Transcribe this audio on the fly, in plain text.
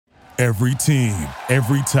Every team,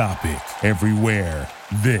 every topic, everywhere.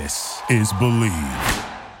 This is Believe.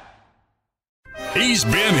 He's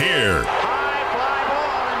been here. High fly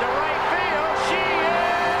ball into right field. She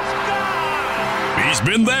is gone. He's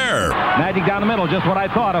been there. Magic down the middle, just what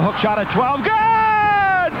I thought. A hook shot at 12.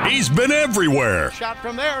 Good! He's been everywhere. Shot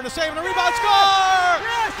from there and a save and a rebound. Score!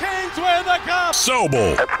 Yes, Kings win the cup.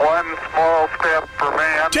 Sobel. It's one small step for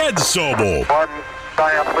man. Ted Sobel. One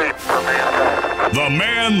giant leap for mankind. The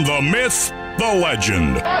man, the myth, the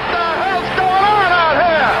legend. What the hell's going on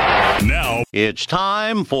out here? Now, It's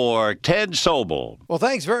time for Ted Sobel. Well,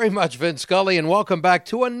 thanks very much, Vince Scully, and welcome back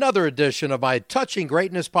to another edition of my Touching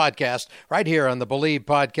Greatness podcast right here on the Believe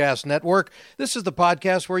Podcast Network. This is the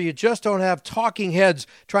podcast where you just don't have talking heads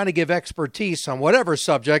trying to give expertise on whatever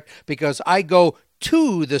subject, because I go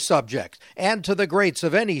to the subject and to the greats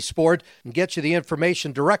of any sport and get you the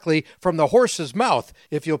information directly from the horse's mouth,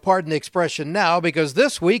 if you'll pardon the expression now, because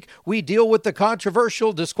this week we deal with the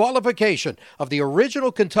controversial disqualification of the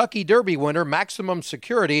original Kentucky Derby winner, Maximum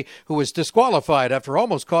Security, who was disqualified after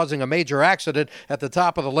almost causing a major accident at the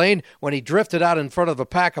top of the lane when he drifted out in front of a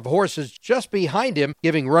pack of horses just behind him,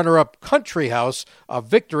 giving runner-up Country House a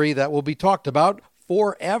victory that will be talked about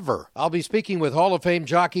forever. I'll be speaking with Hall of Fame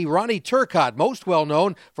jockey Ronnie Turcotte, most well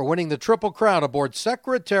known for winning the Triple Crown aboard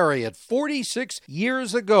Secretariat 46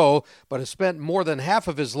 years ago, but has spent more than half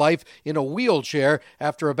of his life in a wheelchair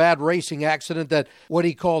after a bad racing accident that what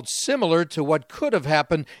he called similar to what could have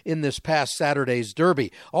happened in this past Saturday's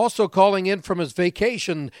Derby. Also calling in from his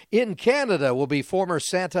vacation in Canada will be former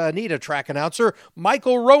Santa Anita track announcer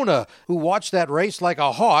Michael Rona, who watched that race like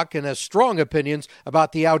a hawk and has strong opinions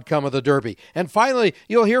about the outcome of the Derby. And finally,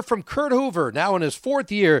 you'll hear from Kurt Hoover, now in his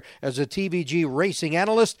fourth year as a TVG racing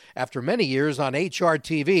analyst after many years on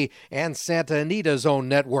HRTV and Santa Anita's own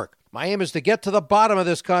network. My aim is to get to the bottom of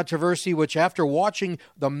this controversy, which after watching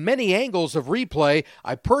the many angles of replay,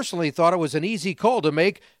 I personally thought it was an easy call to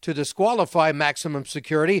make to disqualify Maximum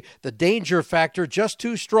Security, the danger factor just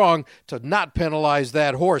too strong to not penalize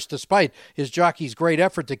that horse, despite his jockey's great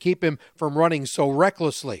effort to keep him from running so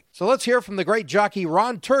recklessly. So let's hear from the great jockey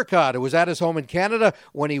Ron Turcotte, who was at his home in Canada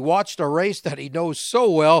when he watched a race that he knows so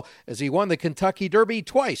well as he won the Kentucky Derby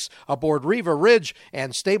twice aboard Riva Ridge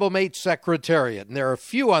and stablemate Secretariat. And there are a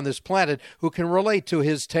few on this planet who can relate to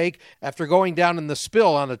his take after going down in the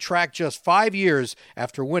spill on a track just 5 years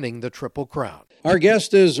after winning the Triple Crown. Our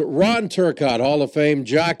guest is Ron Turcotte, Hall of Fame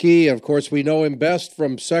jockey. Of course, we know him best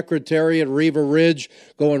from Secretariat, Riva Ridge,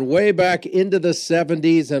 going way back into the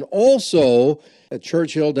 70s, and also at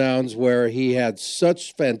Churchill Downs, where he had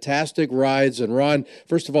such fantastic rides. And Ron,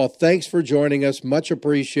 first of all, thanks for joining us. Much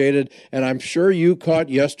appreciated. And I'm sure you caught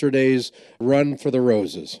yesterday's Run for the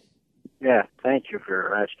Roses. Yeah, thank you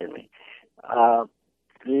for asking me.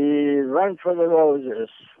 The Run for the Roses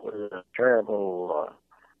was a terrible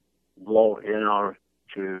blow,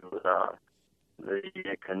 to the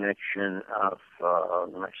connection of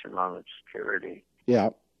Maximum Security. Yeah.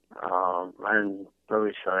 And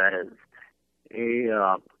really sad.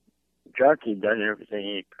 Jockey done everything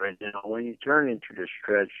he could. When you turn into the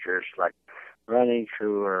stretch, there's like running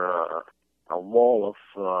through a wall of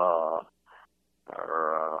a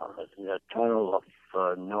tunnel of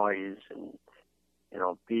noise and,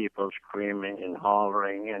 people screaming and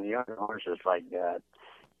hollering, and young horses like that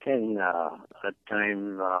can at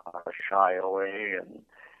times shy away, and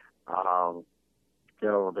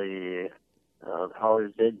the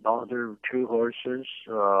horse did bother two horses,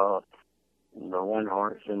 the one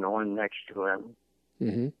horse and the one next to him,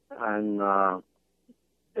 and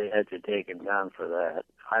they had to take him down for that.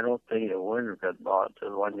 I don't think the winner got bothered.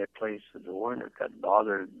 The one that placed the winner got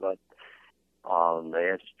bothered, but they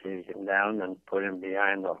had to take him down and put him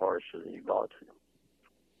behind the horse that he bought.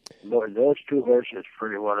 But those two horses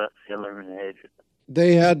pretty well eliminated.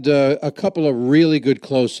 They had a couple of really good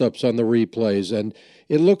close-ups on the replays, and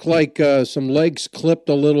it looked like some legs clipped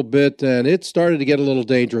a little bit, and it started to get a little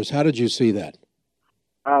dangerous. How did you see that?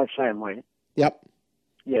 Same way. Yep.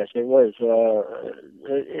 Yes, it was.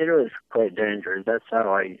 It was quite dangerous. That's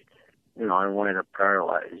how I went up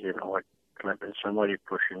paralyzed. Like clipping somebody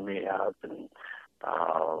pushing me out and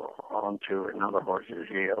onto another horse's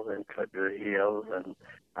heel and clipped the heels, and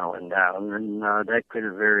I went down. And that could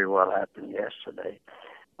have very well happened yesterday.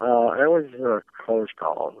 It was a close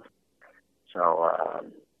call. So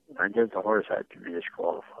I guess the horse had to be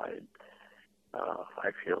disqualified.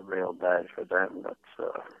 I feel real bad for them, but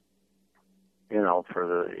for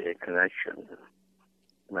the connection,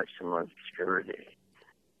 Maximum Security.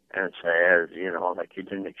 And it's sad, like you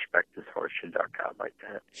didn't expect this horse to duck out like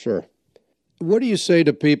that. Sure. What do you say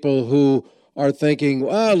to people who are thinking,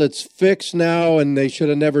 well, it's fixed now and they should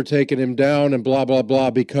have never taken him down and blah, blah,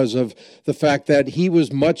 blah, because of the fact that he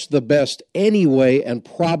was much the best anyway and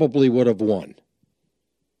probably would have won.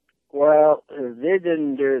 Well, they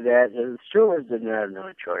didn't do that. The stewards didn't have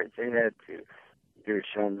no choice. They had to do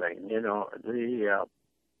something,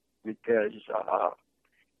 because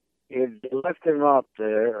if they left him up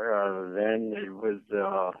there, then it was,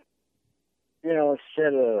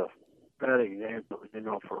 set a bad example,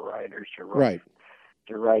 for riders to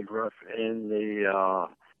ride rough in the,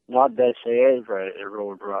 not that they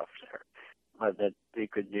rode rough there, but that they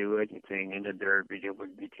could do anything in the Derby that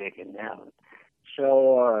would be taken down.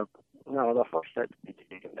 So, the horse had to be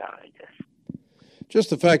taken down, I guess. Just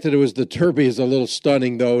the fact that it was the Derby is a little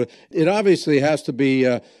stunning, though. It obviously has to be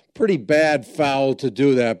a pretty bad foul to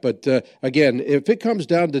do that. But, again, if it comes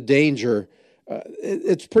down to danger,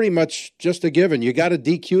 it's pretty much just a given. You got to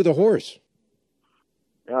DQ the horse.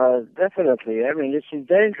 Definitely. I mean, it's a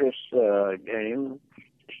dangerous game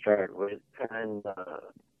to start with. And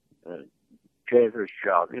driver's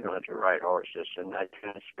job, to ride horses and that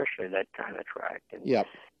especially that kind of track. And yep.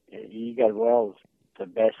 You got the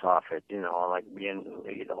best off it, like being in the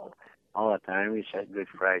lead all the time. He's had good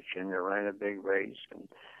fraction. They ran a big race, and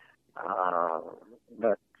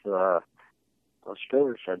but the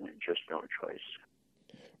stewards had just no choice.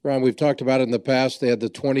 Ron, we've talked about it in the past. They had the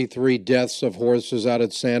 23 deaths of horses out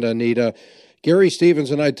at Santa Anita. Gary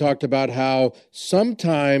Stevens and I talked about how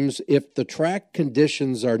sometimes if the track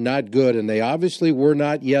conditions are not good, and they obviously were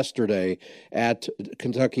not yesterday at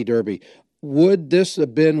Kentucky Derby, would this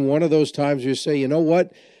have been one of those times you say, you know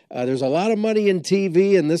what, there's a lot of money in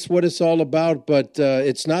TV and this is what it's all about, but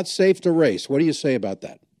it's not safe to race. What do you say about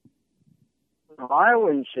that? I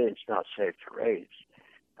wouldn't say it's not safe to race.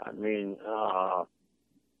 I mean,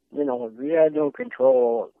 we had no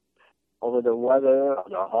control over the weather.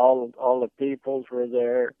 All the peoples were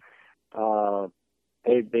there.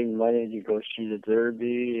 Paid big money to go see the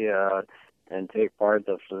Derby and take part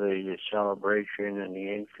of the celebration in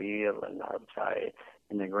the infield and outside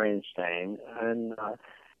in the grandstand. And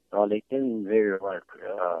they didn't very well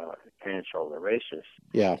cancel the races.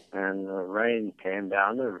 Yeah. And the rain came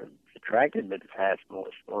down. The track had been fast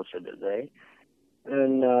most of the day.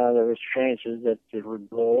 And there was chances that it would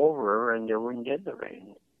blow over and they wouldn't get the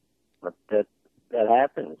rain. But that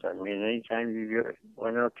happens. I mean, anytime you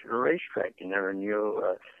went out to the racetrack, you never knew,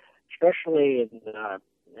 especially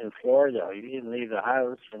in Florida, you didn't leave the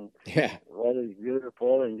house and the weather's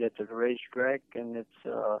beautiful and get to the racetrack and it's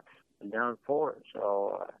a downpour.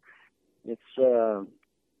 So you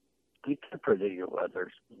can't predict the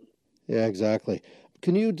weather. Yeah, exactly.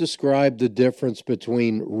 Can you describe the difference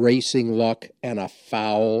between racing luck and a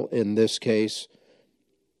foul in this case?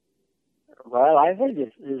 Well, I think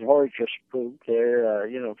his horse just spooked there,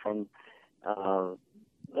 from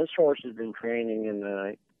this horse has been training in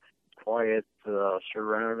the quiet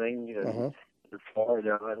surrounding in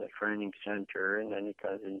Florida at a training center, and then he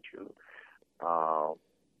comes into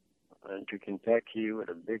Kentucky with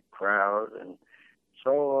a big crowd, and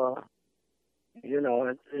so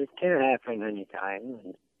it can happen anytime,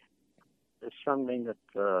 and it's something that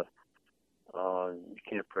you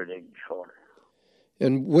can't predict before.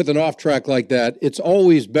 And with an off track like that, it's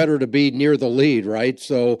always better to be near the lead, right?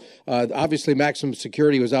 So obviously Maximum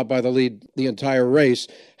Security was out by the lead the entire race.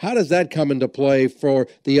 How does that come into play for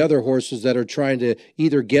the other horses that are trying to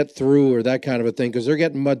either get through or that kind of a thing? Because they're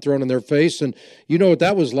getting mud thrown in their face. And you know what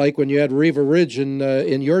that was like when you had Riva Ridge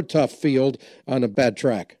in your tough field on a bad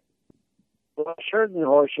track. Well, certain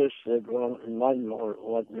horses, mud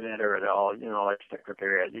won't matter at all. Like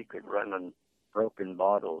Secretary, he could run on broken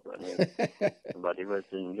bottles. I mean, but he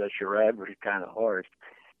wasn't just your average kind of horse.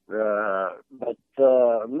 But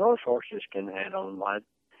most horses can handle mud.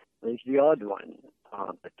 There's the odd one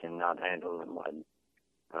that cannot handle the mud.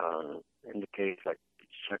 In the case like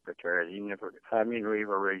Secretary,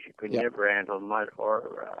 Riva Ridge, you could never handle mud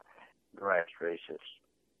or grass races.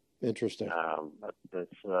 Interesting. But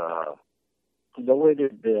it's the way they're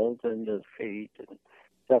built and the feet and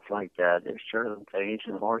stuff like that. There's certain things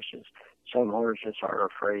in horses. Some horses are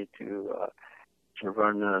afraid to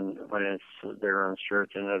run on when they're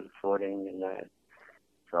uncertain of the footing and that.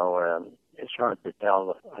 So it's hard to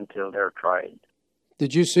tell until they're tried.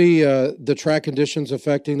 Did you see the track conditions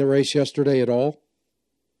affecting the race yesterday at all?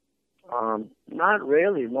 Not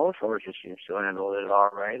really. Most horses seem to handle it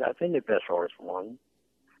all right. I think the best horse won.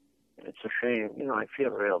 It's a shame. I feel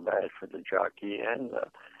real bad for the jockey and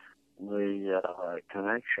the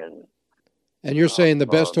connection. And you're saying the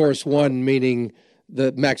best horse won, meaning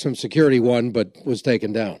the Maximum Security won, but was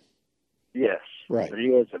taken down? Yes. Right. But he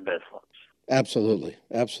was the best horse. Absolutely.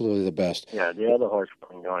 Absolutely the best. Yeah, the other horse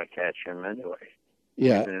wasn't going to catch him anyway.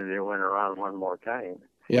 Yeah. Even if they went around one more time.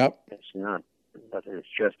 Yep. It's not. But it's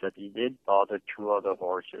just that he did bother two other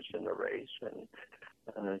horses in the race, and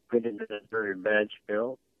it could have been a very bad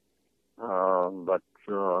spill. But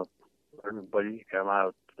everybody come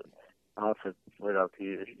out off it without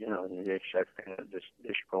the exception of this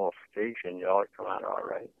disqualification. You all come out all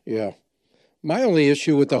right. Yeah. My only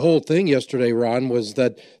issue with the whole thing yesterday, Ron, was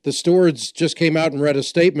that the stewards just came out and read a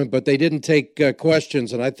statement, but they didn't take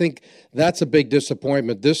questions, and I think that's a big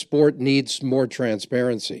disappointment. This sport needs more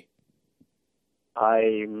transparency.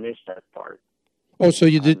 I missed that part. Oh, so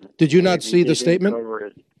you did you not see the statement?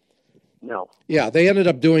 No. Yeah, they ended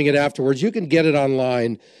up doing it afterwards. You can get it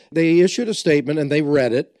online. They issued a statement, and they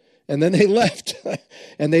read it, and then they left,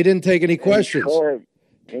 and they didn't take any questions.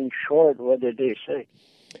 In short, what did they say?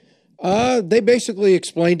 They basically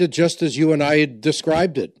explained it just as you and I had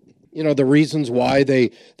described it. You know, the reasons why they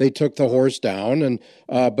took the horse down. And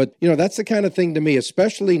but, you know, that's the kind of thing to me,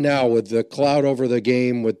 especially now with the cloud over the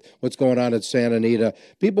game, with what's going on at Santa Anita.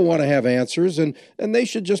 People want to have answers, and they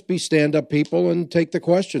should just be stand-up people and take the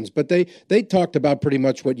questions. But they talked about pretty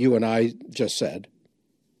much what you and I just said.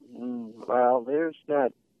 Well, there's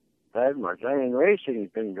not that much. I mean, racing's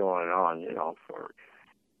been going on, for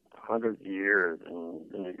hundreds of years, and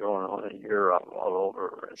it's going on in Europe all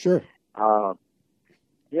over. Sure.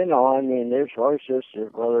 There's horses,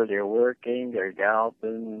 whether they're working, they're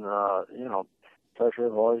galloping, pleasure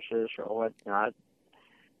horses or whatnot.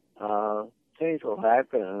 Things will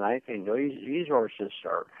happen, and I think these horses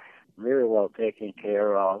are very well taken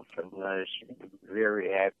care of, and they're very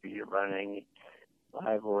happy running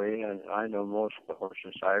lively. And I know most of the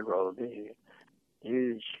horses I rode, they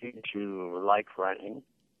seem to like running.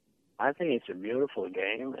 I think it's a beautiful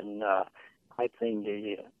game, and I think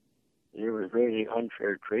there was really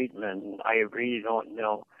unfair treatment. I really don't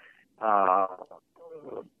know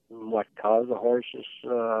what caused the horses'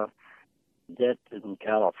 death in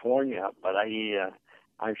California, but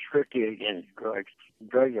I'm strictly against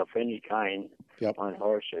drugs of any kind on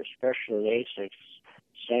horses, especially ASICs,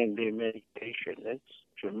 same-day medication.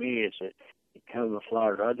 To me, it's a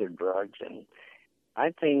camouflage other drugs, and I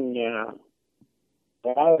think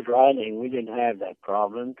when I was riding, we didn't have that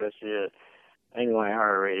problem because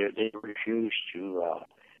NYRA, they refused to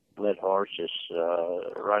let horses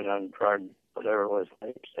run on drug, whatever it was,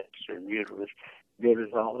 Lasix or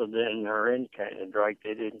Butazolidine or any kind of drug.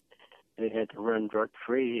 They had to run drug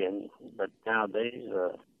free, but nowadays,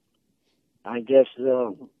 I guess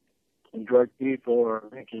drug people are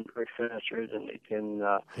making drugs faster than they can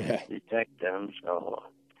detect them. So,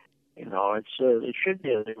 it should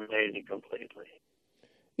be eliminated completely.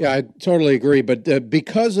 Yeah, I totally agree. But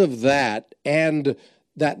because of that and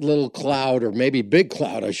that little cloud, or maybe big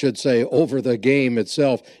cloud, I should say, over the game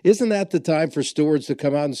itself, isn't that the time for stewards to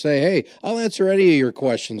come out and say, hey, I'll answer any of your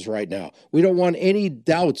questions right now. We don't want any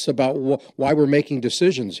doubts about why we're making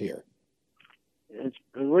decisions here. It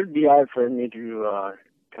would be hard for me to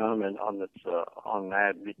comment on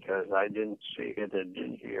that because I didn't see it and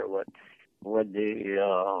didn't hear what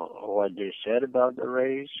they said about the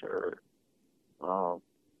race or.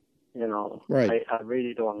 Right. I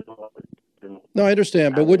really don't know. No, I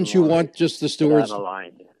understand, but wouldn't you want just the stewards?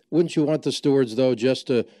 Wouldn't you want the stewards, though, just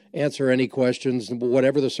to answer any questions,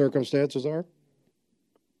 whatever the circumstances are?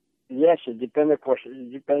 Yes, it depends on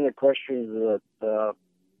questions that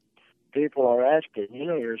people are asking. You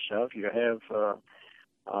know yourself, you have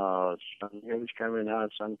some news coming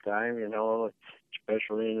out sometime,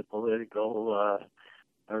 especially in the political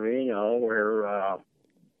arena where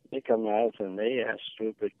they come out and they ask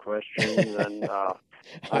stupid questions, and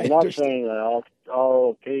I'm not saying that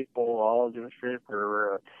all people, all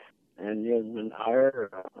newspaper and even higher.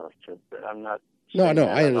 I'm not. No,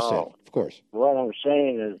 I understand, of course. What I'm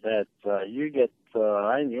saying is that you get.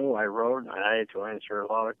 I knew I wrote, and I had to answer a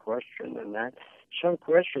lot of questions, and that some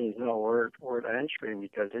questions not worth answering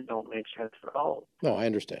because it don't make sense at all. No, I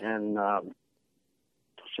understand. And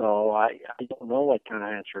so I don't know what kind of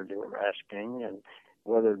answer they were asking, and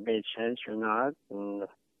whether it made sense or not. And,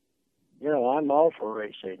 I'm all for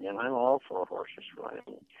racing, and I'm all for horses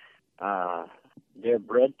running. They're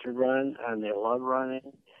bred to run, and they love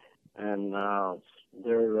running, and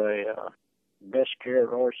they're the best cared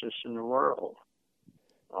horses in the world.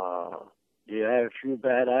 You have a few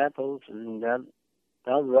bad apples, and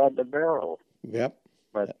that'll rot the barrel. Yep.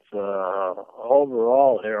 But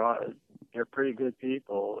overall, they're pretty good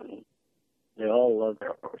people, and they all love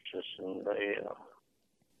their horses, and they...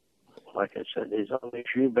 like I said, there's only a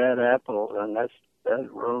few bad apples, and that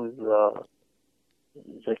ruins.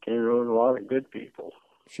 They can ruin a lot of good people.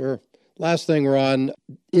 Sure. Last thing, Ron,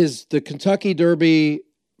 is the Kentucky Derby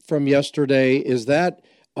from yesterday, is that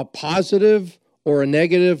a positive or a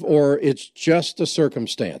negative, or it's just a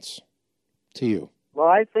circumstance to you? Well,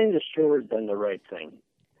 I think the steward done the right thing.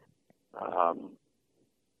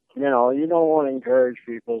 You don't want to encourage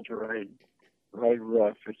people to ride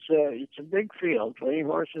rough. It's a big field. 20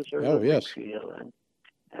 horses are a big field,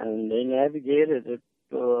 and they navigated it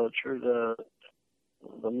through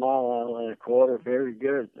the mile and a quarter very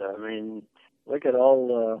good. I mean, look at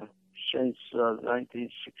all since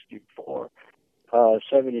 1964,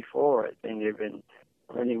 74. I think they've been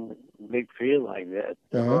running big field like that.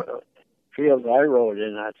 Field I rode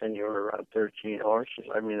in, I think there were around 13 horses.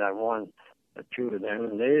 I mean, I won 2 of them,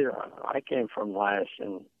 and I came from last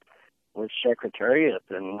and with Secretariat,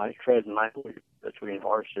 and I tread my way between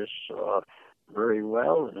horses very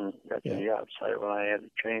well, and got to the outside when I had a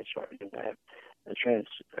chance, so I didn't have a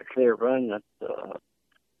clear run at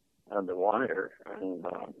the wire, and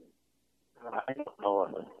I don't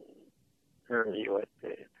know really what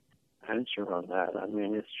the answer on that. I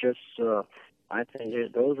mean, it's just I think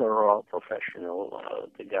those are all professional,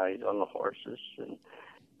 the guys on the horses, and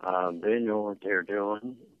they know what they're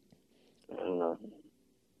doing, and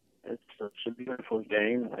it's a beautiful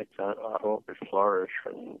game. I hope it flourishes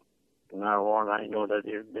from now on. I know that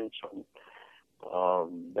there's been some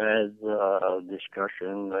bad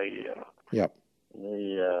discussion, the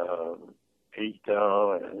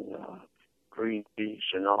PETA and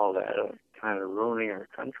Greenpeace and all that are kind of ruining our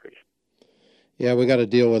country. Yeah, we got to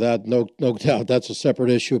deal with that. No doubt. That's a separate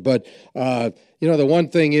issue. But, the one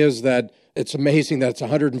thing is that it's amazing that it's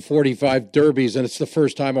 145 derbies and it's the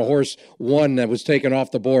first time a horse won that was taken off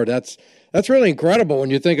the board. That's really incredible when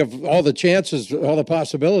you think of all the chances, all the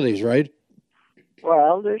possibilities, right?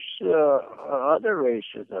 Well, there's other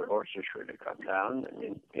races that horses should have come down. I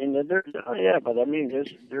mean,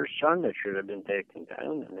 there's some that should have been taken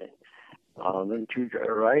down. And then 2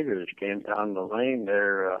 riders came down the lane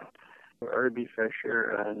there, Herbie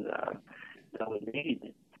Fisher and Nellie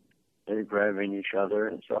Mead. They're grabbing each other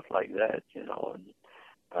and stuff like that, And,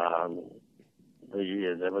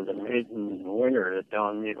 there was a maiden winner that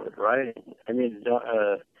Don Mead was riding. I mean,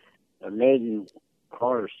 a maiden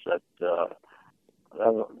horse that,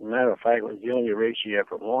 matter of fact, was the only race he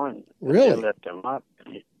ever won. Really? They left him up.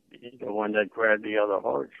 He's the one that grabbed the other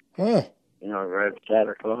horse. Huh. Grabbed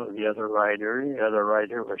Santa Claus, the other rider. The other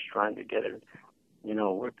rider was trying to get it,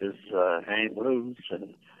 whip his hand loose,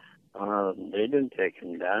 and they didn't take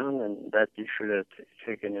him down, and that he should have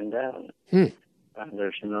taken him down. And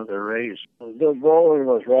there's another race. Bill Bowler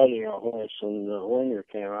was riding a horse, and the winner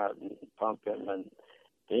came out and pumped him, and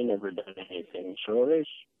they never done anything. So there's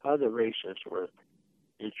other races where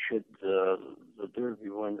the Derby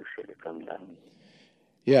winner should have come down.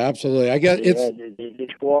 Yeah, absolutely. I guess they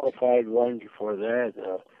disqualified one before that,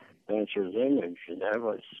 Dancer's Image, and that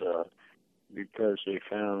was because they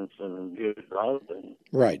found some good blood, and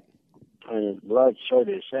his blood, so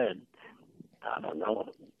they said. I don't know.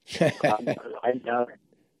 I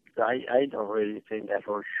don't really think that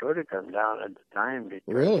horse should have come down at the time. Because,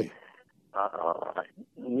 really?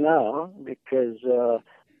 No, because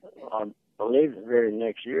I believe the very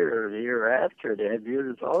next year or the year after, they had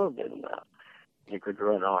Beauty Sullivan he could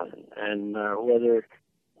run on. And whether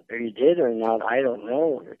he did or not, I don't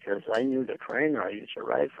know, because I knew the trainer. I used to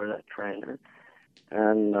ride for that trainer.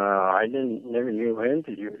 And I never knew him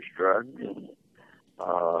to use drugs. And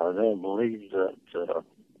I don't believe that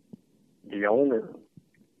the owner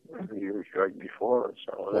ever used drugs before.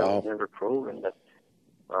 So that was never proven. That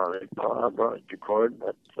they brought it to court,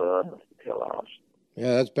 but they lost.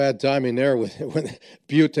 Yeah, that's bad timing there when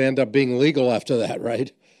Butte end up being legal after that,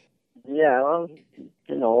 right? Yeah,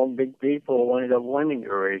 well, big people wanted up winning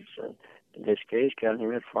the race. And in this case,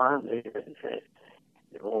 Calumet Farm, they said,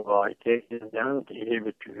 well, I take it down to give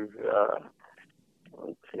it to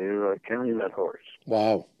Calumet horse.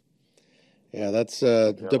 Wow. Yeah, that's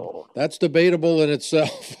debatable in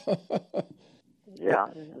itself. Yeah,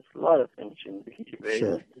 there's a lot of things in debate.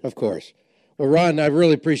 Sure, of course. Well, Ron, I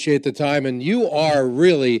really appreciate the time, and you are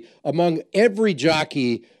really, among every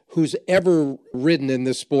jockey who's ever ridden in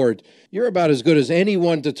this sport, you're about as good as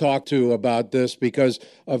anyone to talk to about this because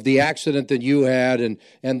of the accident that you had and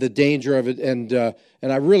the danger of it, and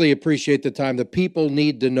I really appreciate the time. The people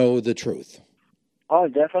need to know the truth. Oh,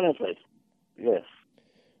 definitely. Yes.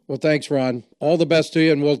 Well, thanks, Ron. All the best to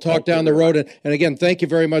you, and we'll talk down the road. And again, thank you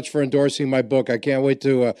very much for endorsing my book. I can't wait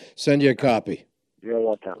to send you a copy. You're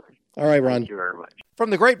welcome. All right, Ron. Thank you very much. From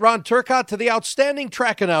the great Ron Turcotte to the outstanding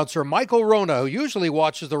track announcer Michael Wrona, who usually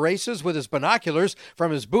watches the races with his binoculars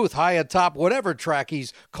from his booth high atop whatever track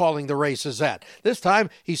he's calling the races at. This time,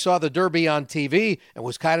 he saw the Derby on TV and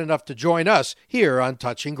was kind enough to join us here on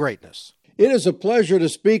Touching Greatness. It is a pleasure to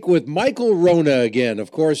speak with Michael Wrona again. Of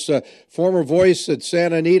course, former voice at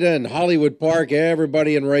Santa Anita and Hollywood Park.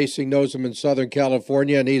 Everybody in racing knows him in Southern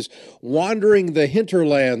California, and he's wandering the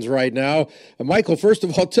hinterlands right now. Michael, first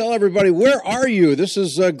of all, tell everybody, where are you? This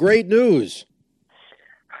is great news.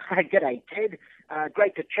 Hi, g'day, Ted.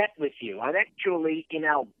 Great to chat with you. I'm actually in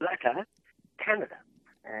Alberta, Canada,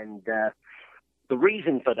 and the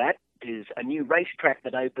reason for that is a new racetrack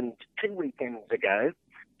that opened 2 weekends ago,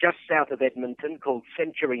 just south of Edmonton, called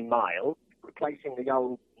Century Mile, replacing the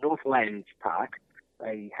old Northlands Park.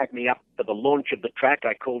 They had me up for the launch of the track.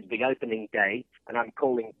 I called the opening day, and I'm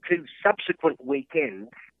calling 2 subsequent weekends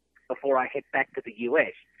before I head back to the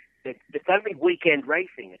US. It's only weekend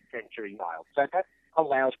racing at Century Mile, so that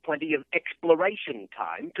allows plenty of exploration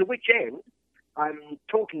time, to which end I'm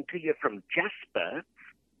talking to you from Jasper.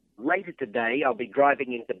 Later today, I'll be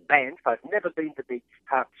driving into Banff. I've never been to these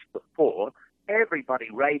parts before. Everybody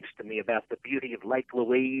raves to me about the beauty of Lake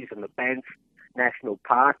Louise and the Banff National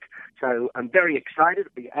Park. So I'm very excited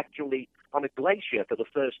to be actually on a glacier for the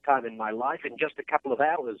first time in my life in just a couple of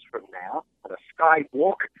hours from now on a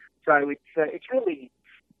skywalk. So it's really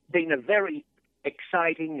been a very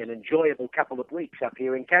exciting and enjoyable couple of weeks up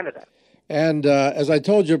here in Canada. And as I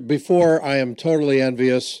told you before, I am totally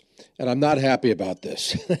envious, and I'm not happy about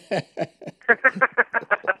this.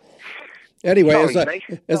 Anyway,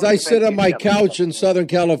 as I sit on my couch in Southern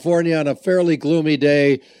California on a fairly gloomy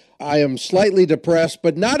day, I am slightly depressed,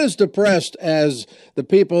 but not as depressed as the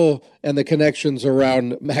people and the connections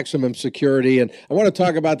around Maximum Security. And I want to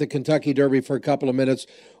talk about the Kentucky Derby for a couple of minutes.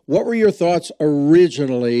 What were your thoughts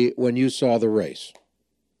originally when you saw the race?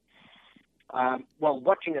 Well,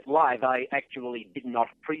 watching it live, I actually did not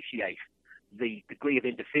appreciate the degree of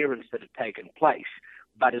interference that had taken place.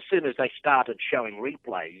 But as soon as they started showing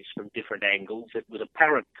replays from different angles, it was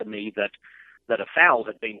apparent to me that a foul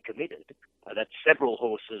had been committed, that several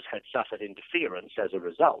horses had suffered interference as a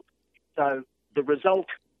result. So the result,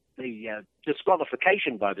 the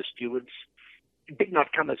disqualification by the stewards, did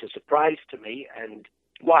not come as a surprise to me. And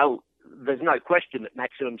while there's no question that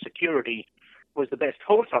Maximum Security was the best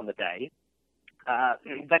horse on the day,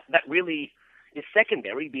 that really is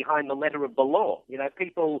secondary behind the letter of the law. You know,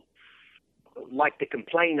 people like to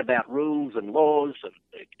complain about rules and laws, and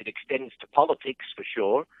it extends to politics for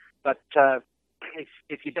sure. But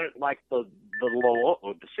if you don't like the law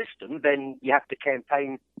or the system, then you have to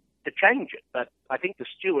campaign to change it. But I think the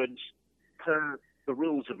stewards, per the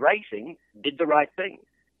rules of racing, did the right thing.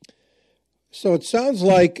 So it sounds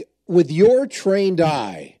like, with your trained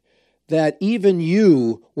eye, that even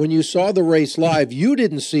you, when you saw the race live, you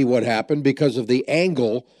didn't see what happened because of the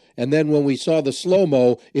angle. And then when we saw the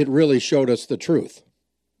slow-mo, it really showed us the truth.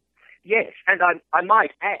 Yes, and I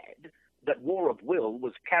might add that War of Will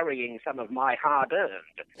was carrying some of my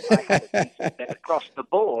hard-earned. I had a decent bet across the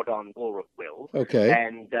board on War of Will. Okay.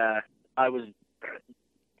 And I was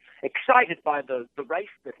excited by the race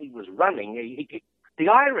that he was running. The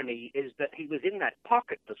irony is that he was in that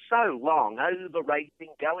pocket for so long, over-racing,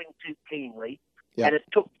 going too keenly, and it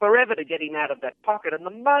took forever to get him out of that pocket. And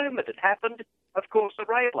the moment it happened, of course, the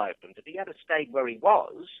rail opened. If he had stayed where he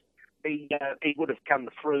was, he would have come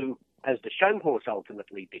through as the show horse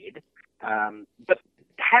ultimately did. But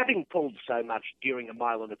having pulled so much during a 1.25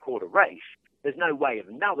 mile race, there's no way of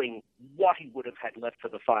knowing what he would have had left for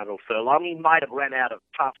the final furlong. He might have ran out of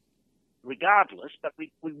puff regardless, but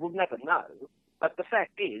we will never know. But the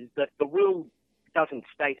fact is that the rule doesn't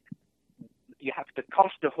state you have to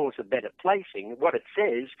cost a horse a better placing. What it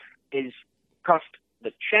says is cost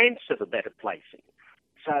the chance of a better placing.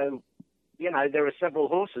 So, you know, there are several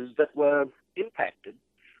horses that were impacted.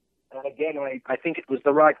 And again, I think it was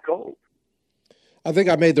the right call. I think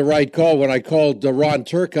I made the right call when I called Ron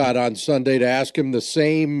Turcotte on Sunday to ask him the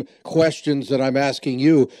same questions that I'm asking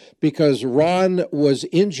you, because Ron was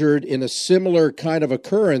injured in a similar kind of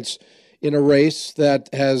occurrence in a race that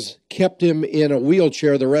has kept him in a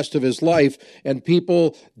wheelchair the rest of his life, and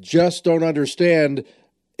people just don't understand.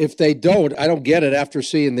 If they don't, I don't get it after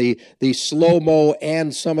seeing the slow-mo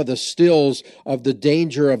and some of the stills of the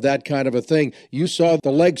danger of that kind of a thing. You saw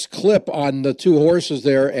the legs clip on the two horses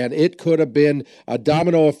there, and it could have been a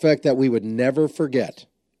domino effect that we would never forget.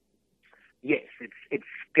 Yes, it's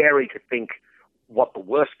scary to think what the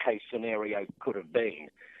worst-case scenario could have been.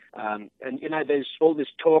 And, you know, there's all this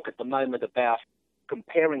talk at the moment about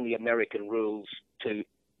comparing the American rules to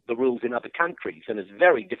the rules in other countries, and it's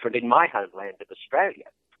very different in my homeland of Australia.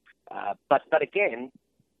 But again,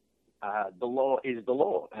 the law is the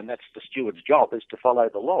law, and that's the steward's job, is to follow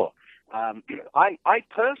the law. I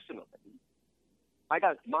personally, I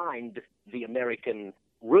don't mind the American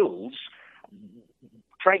rules,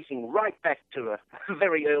 tracing right back to a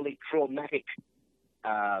very early traumatic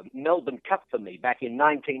Melbourne Cup for me back in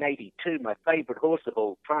 1982. My favourite horse of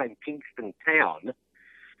all time, Kingston Town,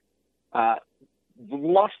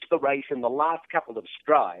 lost the race in the last couple of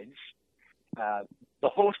strides. The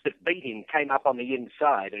horse that beat him came up on the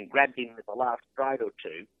inside and grabbed him with the last stride or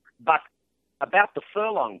two. But about the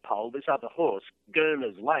furlong pole, this other horse,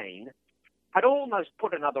 Gurner's Lane, had almost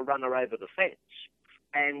put another runner over the fence.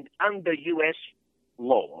 And under US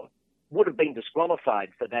law, would have been disqualified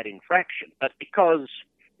for that infraction. But because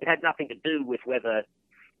it had nothing to do with whether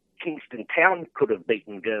Kingston Town could have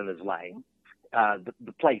beaten Gurner's Lane,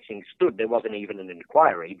 the placing stood. There wasn't even an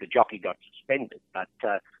inquiry. The jockey got suspended, but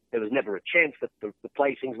there was never a chance that the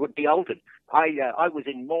placings would be altered. I was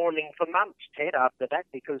in mourning for months, Ted, after that,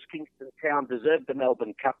 because Kingston Town deserved the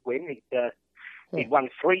Melbourne Cup win. He'd won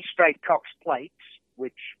 3 straight Cox Plates,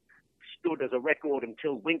 which stood as a record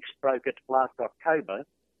until Winks broke it last October.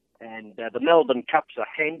 And the Melbourne Cup's a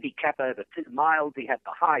handicap over 2 miles. He had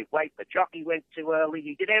the high weight. The jockey went too early.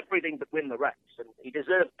 He did everything but win the race. And he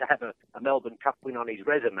deserved to have a Melbourne Cup win on his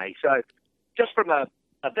resume. So just from a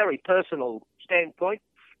very personal standpoint,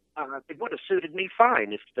 it would have suited me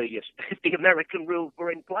fine if the American rules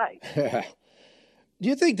were in play. Do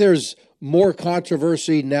you think there's more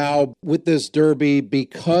controversy now with this Derby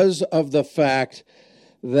because of the fact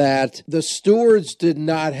that the stewards did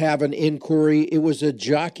not have an inquiry? It was a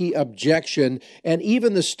jockey objection, and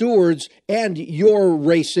even the stewards and your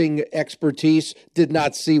racing expertise did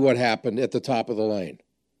not see what happened at the top of the lane?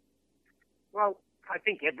 Well, I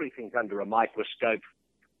think everything's under a microscope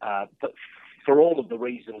but for all of the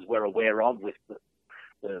reasons we're aware of with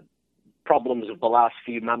the problems of the last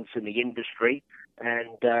few months in the industry.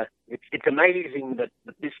 And it's amazing that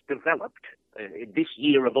this developed this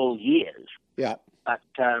year of all years. Yeah. But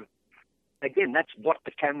again, that's what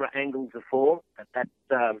the camera angles are for.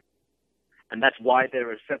 And that's why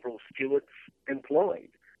there are several stewards employed.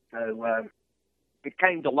 So it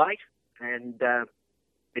came to light, and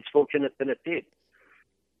it's fortunate that it did.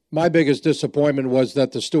 My biggest disappointment was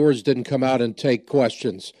that the stewards didn't come out and take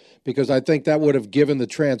questions, because I think that would have given the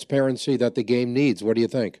transparency that the game needs. What do you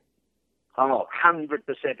think? Oh, 100%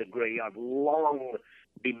 agree. I've long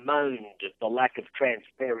bemoaned the lack of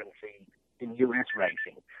transparency in US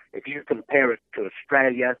racing. If you compare it to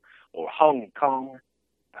Australia or Hong Kong,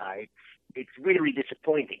 it's really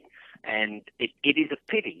disappointing. And it is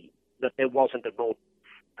a pity that there wasn't a more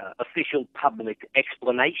official public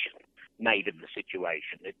explanation made of the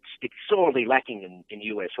situation. It's sorely lacking in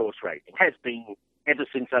US horse racing. It has been ever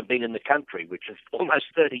since I've been in the country, which is almost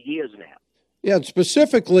 30 years now. Yeah, and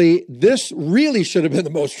specifically, this really should have been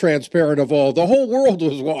the most transparent of all. The whole world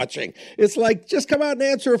was watching. It's like, just come out and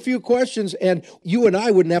answer a few questions, and you and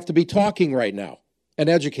I wouldn't have to be talking right now and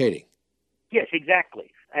educating. Yes,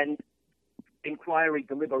 exactly. And inquiry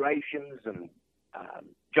deliberations and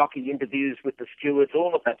jockey interviews with the stewards,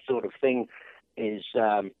 all of that sort of thing is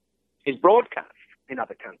broadcast in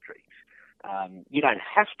other countries. You don't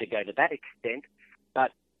have to go to that extent,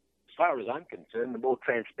 but as far as I'm concerned, the more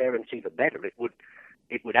transparency, the better. It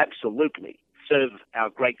would absolutely serve our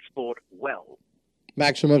great sport well.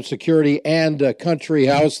 Maximum Security and Country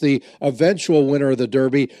House, the eventual winner of the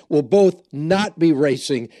Derby, will both not be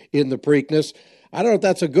racing in the Preakness. I don't know if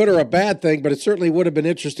that's a good or a bad thing, but it certainly would have been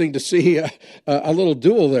interesting to see a little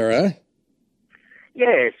duel there, huh?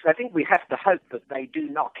 Yes, I think we have to hope that they do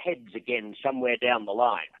knock heads again somewhere down the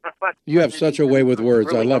line. You have such a way with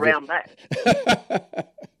words. I love around that.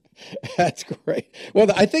 That's great.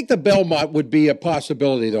 Well, I think the Belmont would be a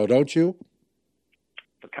possibility, though, don't you?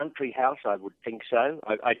 The Country House, I would think so.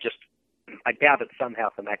 I doubt it somehow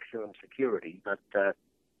for Maximum Security, but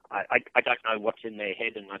I don't know what's in their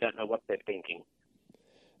head, and I don't know what they're thinking.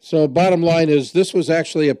 So bottom line is, this was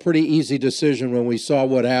actually a pretty easy decision when we saw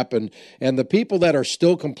what happened, and the people that are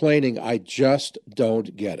still complaining, I just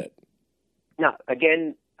don't get it. No,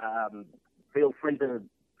 again, feel free to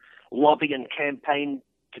lobby and campaign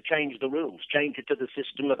to change the rules, change it to the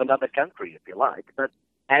system of another country, if you like. But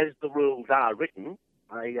as the rules are written,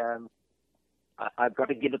 I've got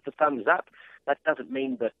to give it the thumbs up. That doesn't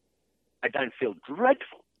mean that I don't feel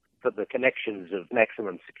dreadful for the connections of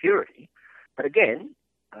Maximum Security. But again,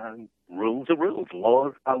 rules are rules,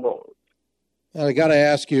 laws are laws. And I got to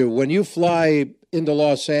ask you, when you fly into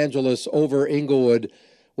Los Angeles over Inglewood,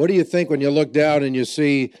 What do you think when you look down and you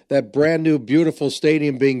see that brand new, beautiful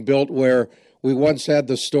stadium being built where we once had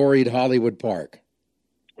the storied Hollywood Park?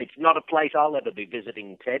 It's not a place I'll ever be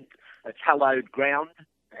visiting, Ted. It's hallowed ground,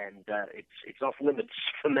 and it's off limits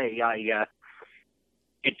for me.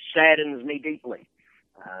 It saddens me deeply.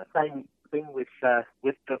 Same thing with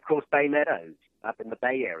of course Bay Meadows up in the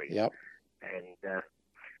Bay Area. Yep.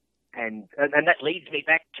 And that leads me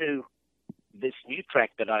back to this new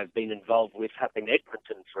track that I've been involved with up in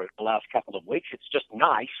Edmonton for the last couple of weeks. It's just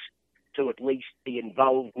nice to at least be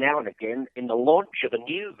involved now and again in the launch of a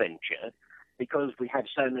new venture, because we have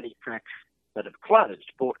so many tracks that have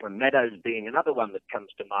closed. Portland Meadows being another one that comes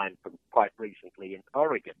to mind from quite recently in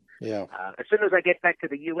Oregon. Yeah. As soon as I get back to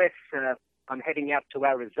the US, I'm heading out to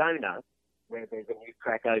Arizona, where there's a new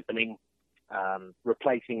track opening,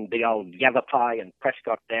 replacing the old Yavapai and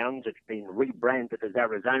Prescott Downs. It's been rebranded as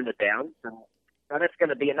Arizona Downs, and so that's going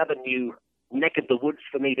to be another new neck of the woods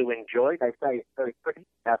for me to enjoy. They say it's very pretty,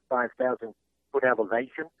 about 5,000 foot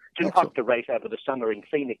elevation. Too hot to race over the summer in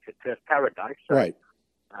Phoenix at Turf Paradise. So, right.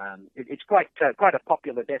 It's quite a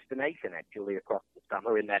popular destination actually across the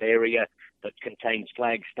summer in that area that contains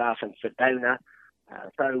Flagstaff and Sedona.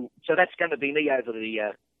 So that's going to be me over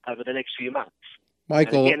the next few months.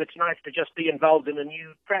 Michael, and again, it's nice to just be involved in a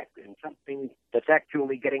new track, in something that's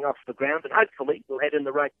actually getting off the ground, and hopefully we'll head in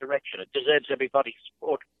the right direction. It deserves everybody's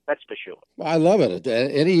support, that's for sure. I love it.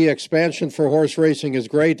 Any expansion for horse racing is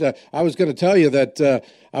great. I was going to tell you that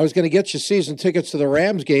I was going to get you season tickets to the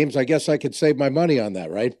Rams games. I guess I could save my money on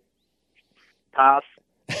that, right? Pass.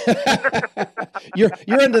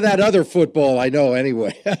 You're into that other football, I know,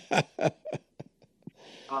 anyway.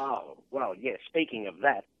 Oh, well, yes, speaking of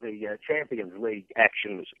that, the Champions League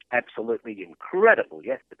action was absolutely incredible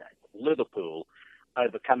yesterday. Liverpool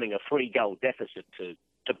overcoming a 3-goal deficit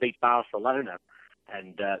to beat Barcelona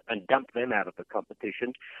and dump them out of the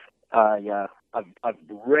competition. I've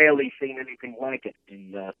rarely seen anything like it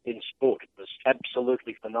in sport. It was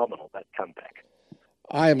absolutely phenomenal, that comeback.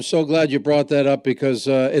 I am so glad you brought that up, because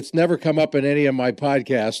it's never come up in any of my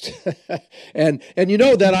podcasts. and you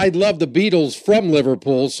know that I love the Beatles from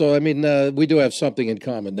Liverpool, so I mean, we do have something in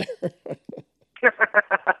common there.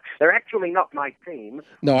 They're actually not my team.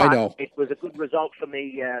 No, I know. It was a good result for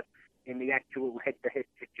me in the actual head-to-head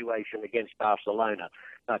situation against Barcelona.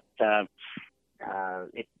 But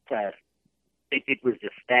it was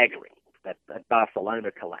just staggering, that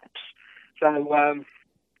Barcelona collapse. So,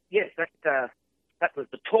 yes, that was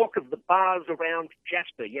the talk of the bars around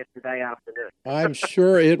Jasper yesterday afternoon. I'm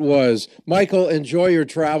sure it was. Michael, enjoy your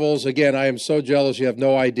travels. Again, I am so jealous. You have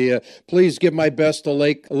no idea. Please give my best to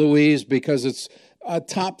Lake Louise, because it's a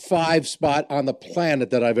top 5 spot on the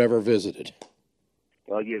planet that I've ever visited.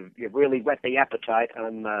 Well, you've really whet the appetite.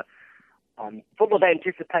 I'm full of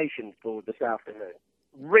anticipation for this afternoon.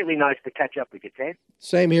 Really nice to catch up with you, Ted.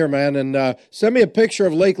 Same here, man. And send me a picture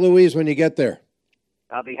of Lake Louise when you get there.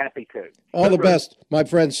 I'll be happy to. All the best, my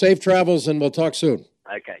friend. Safe travels, and we'll talk soon.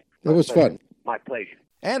 Okay. It was fun. My pleasure.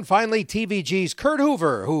 And finally, TVG's Kurt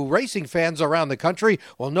Hoover, who racing fans around the country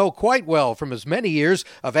will know quite well from his many years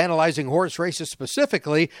of analyzing horse races,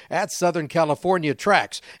 specifically at Southern California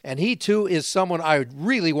tracks. And he, too, is someone I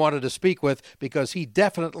really wanted to speak with, because he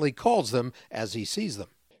definitely calls them as he sees them.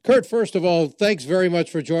 Kurt, first of all, thanks very much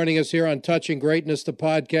for joining us here on Touching Greatness, the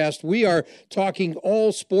podcast. We are talking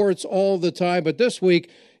all sports all the time, but this week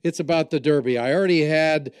it's about the Derby. I already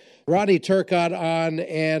had Ronnie Turcotte on,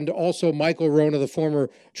 and also Michael Wrona, the former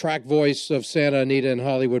track voice of Santa Anita and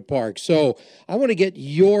Hollywood Park. So I want to get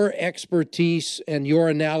your expertise and your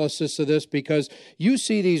analysis of this, because you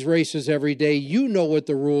see these races every day. You know what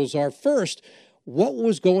the rules are. First, what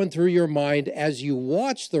was going through your mind as you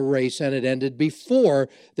watched the race and it ended before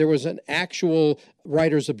there was an actual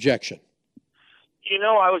rider's objection? You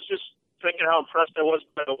know, I was just thinking how impressed I was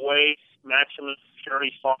by the way Maximum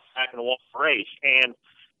Security fought back and won the race. And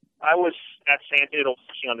I was at Santa Anita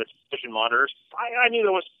watching on the television monitors. I knew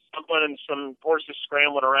there was something and some horses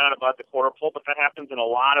scrambling around about the quarter pole, but that happens in a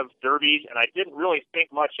lot of derbies, and I didn't really think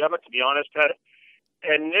much of it, to be honest.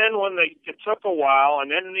 And then when it took a while, and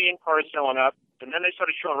then the in-car selling up, and then they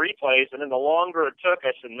started showing replays, and then the longer it took,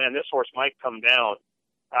 I said, man, this horse might come down.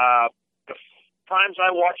 The times I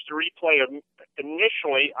watched the replay,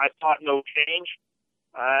 initially, I thought no change.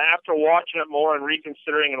 After watching it more and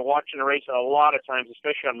reconsidering and watching the race a lot of times,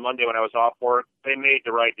 especially on Monday when I was off work, they made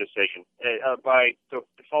the right decision. By the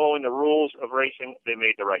following the rules of racing, they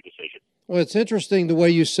made the right decision. Well, it's interesting the way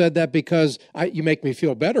you said that, because you make me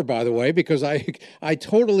feel better, by the way, because I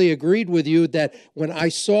totally agreed with you that when I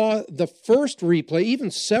saw the first replay, even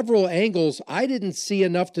several angles, I didn't see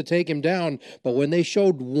enough to take him down. But when they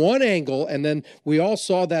showed one angle, and then we all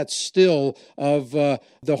saw that still of the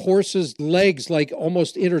horse's legs like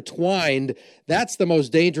almost intertwined, that's the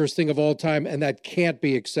most dangerous thing of all time, and that can't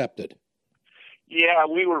be accepted. Yeah,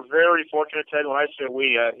 we were very fortunate, Ted. When I say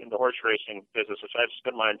we, in the horse racing business, which I've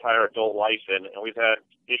spent my entire adult life in, and we've had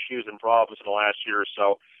issues and problems in the last year or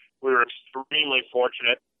so, we were extremely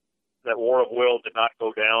fortunate that War of Will did not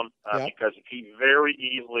go down because he very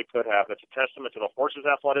easily could have. It's a testament to the horse's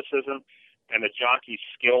athleticism and the jockey's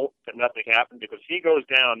skill that nothing happened, because if he goes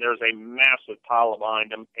down, there's a massive pile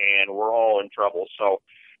behind him, and we're all in trouble. So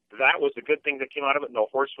that was the good thing that came out of it.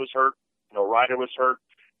 No horse was hurt. No rider was hurt.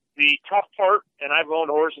 The tough part, and I've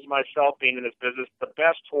owned horses myself being in this business, the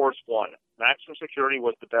best horse won. Maximum Security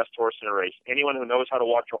was the best horse in a race. Anyone who knows how to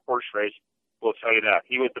watch a horse race will tell you that.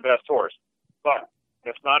 He was the best horse. But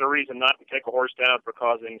that's not a reason not to take a horse down for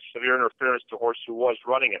causing severe interference to a horse who was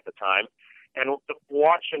running at the time. And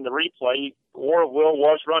watching the replay, War of Will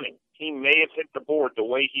was running. He may have hit the board the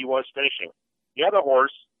way he was finishing. The other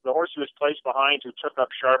horse, the horse who was placed behind, who took up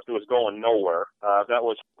sharp, who was going nowhere, that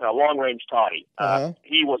was Long Range Toddy.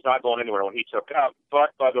 He was not going anywhere when he took up,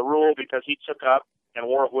 but by the rule, because he took up and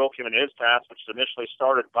War of Will came in his path, which was initially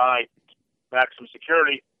started by Maximum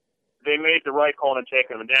Security, they made the right call in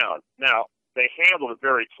taking him down. Now, they handled it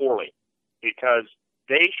very poorly, because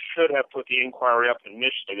they should have put the inquiry up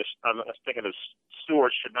initially. I'm thinking the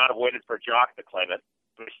stewards should not have waited for a jock to claim it.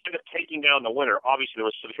 But instead of taking down the winner, obviously there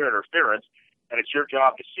was severe interference, and it's your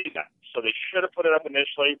job to see that. So they should have put it up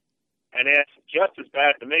initially, and it's just as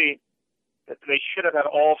bad to me that they should have had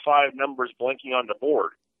all 5 numbers blinking on the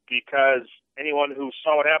board, because anyone who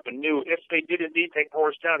saw what happened knew if they did indeed take the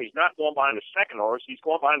horse down, he's not going behind the second horse, he's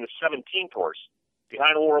going behind the 17th horse,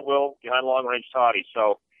 behind War of Will, behind Long Range Toddy.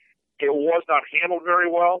 So it was not handled very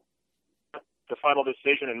well. The final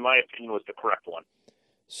decision, in my opinion, was the correct one.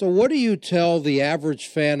 So what do you tell the average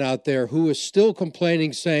fan out there who is still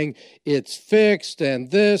complaining, saying it's fixed and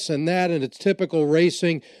this and that and it's typical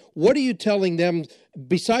racing? What are you telling them,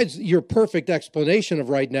 besides your perfect explanation of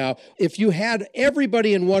right now, if you had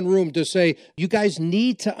everybody in one room to say, you guys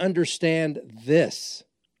need to understand this?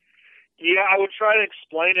 Yeah, I would try to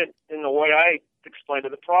explain it in the way I explained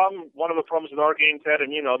it. One of the problems with our game, Ted,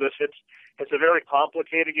 and you know this, it's a very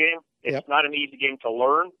complicated game. It's not an easy game to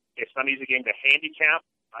learn. It's not an easy game to handicap.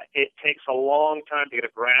 It takes a long time to get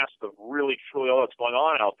a grasp of really, truly all that's going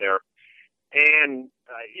on out there. And,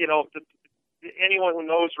 anyone who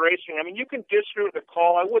knows racing, I mean, you can disagree with the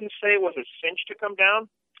call. I wouldn't say it was a cinch to come down.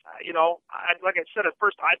 Like I said, at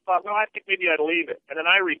first I thought, well, I think maybe I'd leave it. And then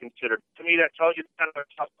I reconsidered. To me, that tells you it's kind of a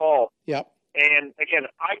tough call. Yep. And, again,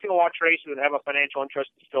 I can watch races and have a financial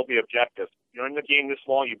interest and still be objective. You're in the game this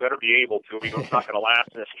long, you better be able to, because it's not going to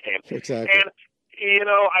last in this game. Exactly. And,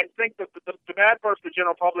 I think that the bad part for the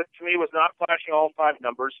general public, to me, was not flashing all 5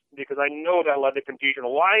 numbers, because I know that led to confusion.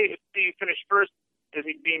 Why, if he finished first, is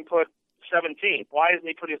he being put 17th? Why isn't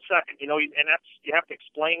he put in second? And you have to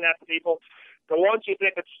explain that to people. The ones who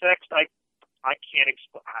think it's fixed, I can't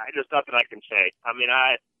explain. There's nothing I can say. I mean,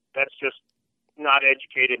 that's just not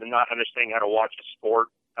educated and not understanding how to watch a sport.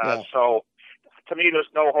 So, to me, there's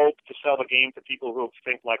no hope to sell the game to people who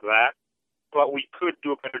think like that. But we could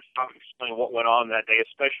do a better job of explaining what went on that day,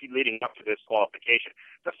 especially leading up to this qualification.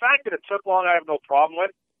 The fact that it took long, I have no problem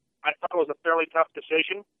with. I thought it was a fairly tough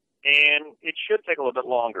decision, and it should take a little bit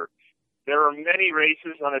longer. There are many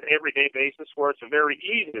races on an everyday basis where it's a very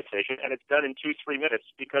easy decision, and it's done in 2-3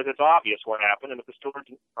 minutes because it's obvious what happened, and if the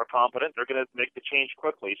stewards are competent, they're going to make the change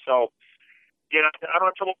quickly. So, I don't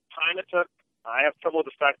have trouble with the time it took. I have trouble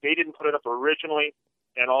with the fact they didn't put it up originally,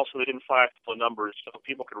 and also they didn't flash the numbers so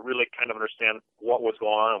people could really kind of understand what was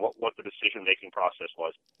going on and what the decision-making process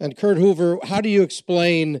was. And Kurt Hoover, how do you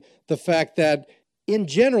explain the fact that, in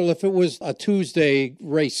general, if it was a Tuesday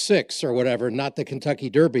race 6 or whatever, not the Kentucky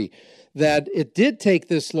Derby, that it did take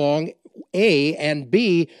this long, A, and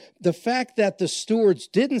B, the fact that the stewards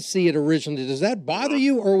didn't see it originally, does that bother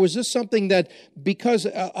you? Or was this something that, because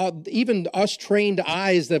even us trained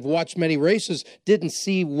eyes that have watched many races didn't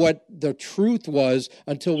see what the truth was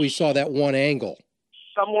until we saw that one angle?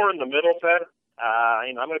 Somewhere in the middle, Ted.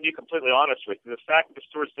 I'm going to be completely honest with you. The fact that the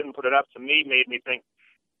stewards didn't put it up, to me, made me think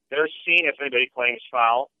they're seeing if anybody claims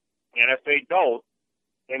foul, and if they don't,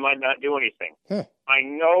 they might not do anything. I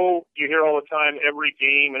know you hear all the time every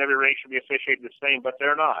game and every race should be officiated the same, but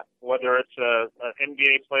they're not. Whether it's an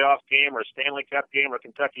NBA playoff game or a Stanley Cup game or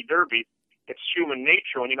Kentucky Derby, it's human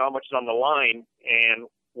nature when you know how much is on the line and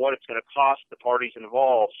what it's going to cost the parties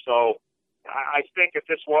involved. So I think if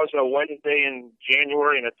this was a Wednesday in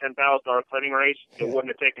January in a $10,000 cutting race, it wouldn't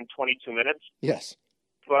have taken 22 minutes. Yes.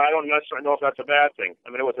 But I don't necessarily know if that's a bad thing. I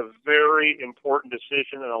mean, it was a very important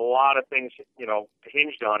decision, and a lot of things,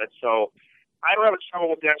 hinged on it. So I don't have a trouble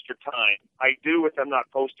with the extra time. I do with them not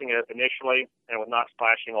posting it initially and with not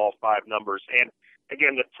flashing all 5 numbers. And,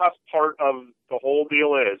 again, the tough part of the whole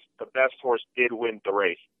deal is the best horse did win the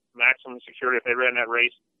race. Maximum Security, if they ran that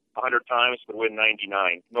race 100 times, would win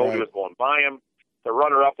 99. Nobody was going by him. The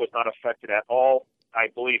runner-up was not affected at all. I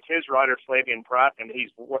believe his rider, Flavien Prat, and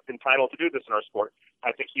he's entitled to do this in our sport,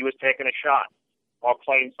 I think he was taking a shot. While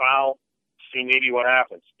playing foul, see maybe what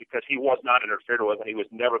happens, because he was not interfered with, and he was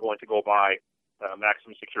never going to go by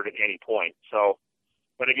Maximum Security at any point. So,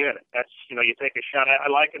 but again, that's, you take a shot. I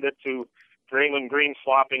likened it to Draymond Green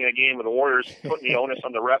flopping in a game with the Warriors, putting the onus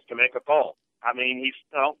on the ref to make a call. I mean,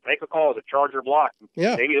 make a call as a charger block.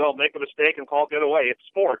 Yeah. Maybe they'll make a mistake and call it the other way. It's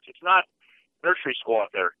sports. It's not nursery school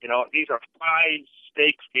out there. These are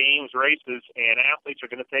high-stakes games, races, and athletes are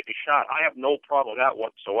going to take a shot. I have no problem with that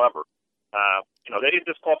whatsoever. They didn't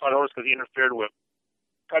disqualify the horse because he interfered with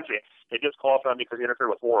country. They disqualified him because he interfered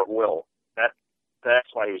with War of Will.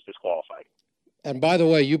 That's why he was disqualified. And by the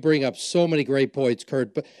way, you bring up so many great points,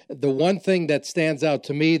 Kurt. But the one thing that stands out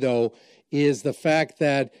to me, though, is the fact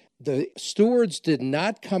that the stewards did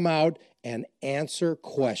not come out and answer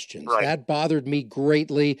questions. Right. That bothered me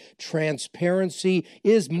greatly. Transparency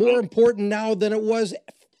is more important now than it was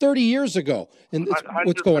 30 years ago. And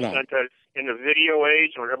what's going on? In the video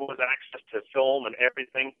age, where everyone has access to film and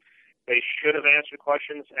everything, they should have answered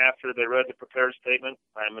questions after they read the prepared statement.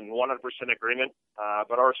 I'm in 100% agreement.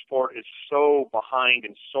 But our sport is so behind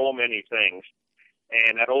in so many things.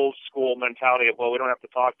 And that old school mentality of, we don't have to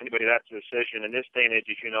talk to anybody, that's a decision. In this day and age,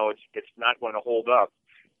 as you know, it's not going to hold up.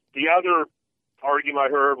 The other argument I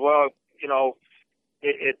heard,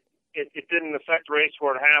 it didn't affect the race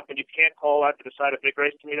where it happened. You can't call that to decide a big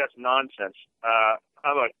race. To me, that's nonsense.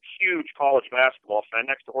 I'm a huge college basketball fan.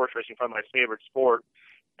 Next to horse racing, probably my favorite sport.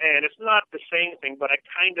 And it's not the same thing, but I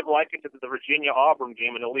kind of liken it to the Virginia-Auburn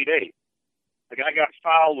game in Elite Eight. The guy got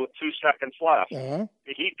fouled with 2 seconds left. Uh-huh.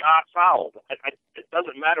 He got fouled. It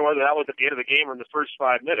doesn't matter whether that was at the end of the game or in the first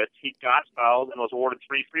 5 minutes. He got fouled and was awarded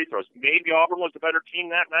 3 free throws. Maybe Auburn was the better team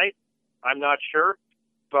that night. I'm not sure.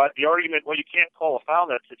 But the argument, you can't call a foul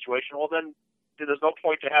in that situation. Well, then there's no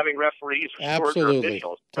point to having referees or Absolutely.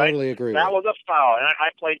 officials. Right? Totally agree. That was a foul. And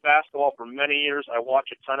I played basketball for many years. I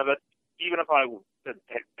watched a ton of it. Even if I had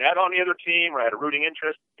bet on the other team or had a rooting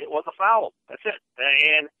interest, it was a foul. That's it.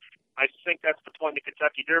 And I think that's the point in the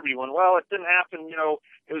Kentucky Derby when, it didn't happen,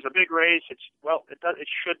 it was a big race. It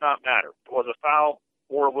should not matter. It was a foul.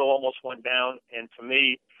 War of Will almost went down. And to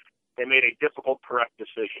me, they made a difficult, correct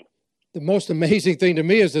decision. The most amazing thing to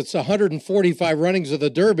me is it's 145 runnings of the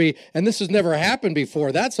Derby, and this has never happened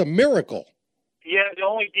before. That's a miracle. Yeah, the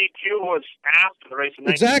only DQ was after the race in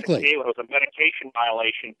 1968. Exactly. It was a medication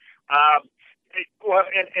violation.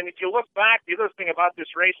 And if you look back, the other thing about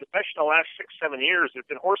this race, especially in the last 6-7 years, there's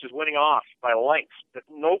been horses winning off by lengths.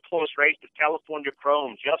 No close race. The California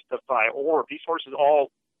Chrome, Justify, or these horses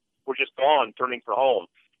all were just gone, turning for home.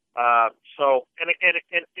 And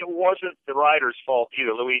it wasn't the rider's fault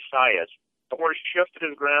either, Luis Saez. The horse shifted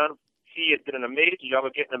his ground. He had done an amazing job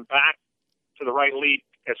of getting him back to the right lead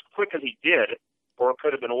as quick as he did, or it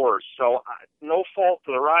could have been worse. So no fault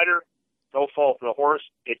to the rider, no fault to the horse.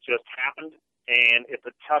 It just happened, and it's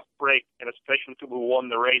a tough break, and especially people who won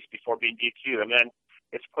the race before being DQ'd. And then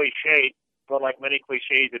it's cliche, but like many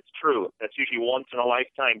cliches, it's true. That's usually once in a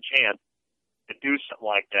lifetime chance to do something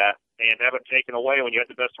like that and have it taken away when you had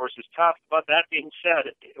the best horse is tough. But that being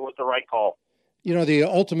said, it was the right call. The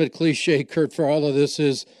ultimate cliche, Kurt, for all of this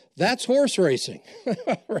is that's horse racing.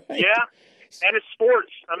 Right? Yeah, and it's sports.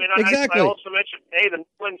 I mean, exactly. I also mentioned, the New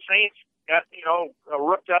England Saints got,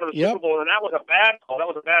 ripped out of the Super Bowl, and that was a bad call. That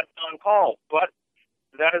was a bad call. But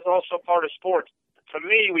that is also part of sports. To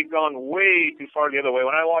me, we've gone way too far the other way.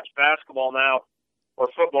 When I watch basketball now or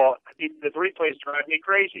football, the replays drive me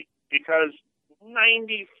crazy because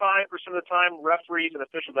 95% of the time, referees and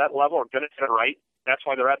officials at that level are going to get it right. That's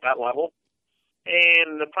why they're at that level.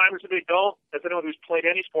 And the times that they don't, as anyone who's played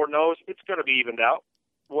any sport knows, it's going to be evened out,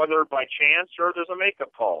 whether by chance or there's a makeup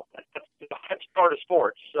call. That's part of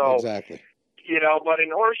sports. So, exactly. But in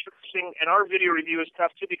horse racing, and our video review is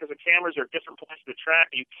tough too because the cameras are at different points of the track.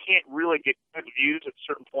 You can't really get good views at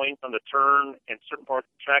certain points on the turn and certain parts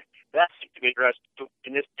of the track. That needs to be addressed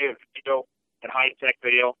in this day of video. and high-tech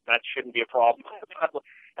video, that shouldn't be a problem.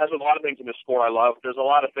 As with a lot of things in the sport I love, there's a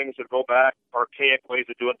lot of things that go back, archaic ways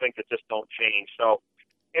of doing things that just don't change. So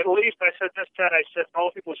at least I said this, Ted, I said,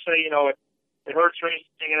 all people say, it hurts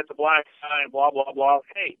racing and it's a black sign, blah, blah, blah.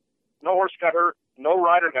 Hey, no horse got hurt, no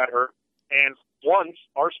rider got hurt, and once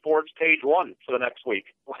our sport's page one for the next week.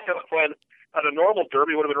 When at a normal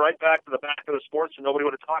Derby would have been right back to the back of the sports and nobody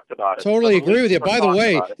would have talked about it. Totally agree with you. By the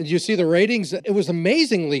way, did you see the ratings? It was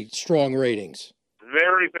amazingly strong ratings.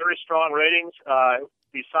 Very, very strong ratings.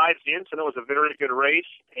 Besides the incident, it was a very good race,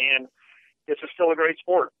 and it's still a great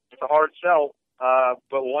sport. It's a hard sell,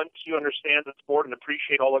 but once you understand the sport and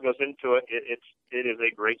appreciate all that goes into it, it is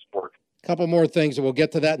a great sport. Couple more things, and we'll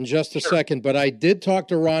get to that in just a second. But I did talk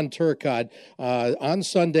to Ron Turcotte on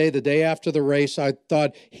Sunday, the day after the race. I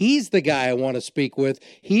thought he's the guy I want to speak with.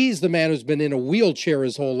 He's the man who's been in a wheelchair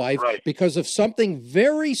his whole life because of something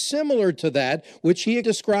very similar to that, which he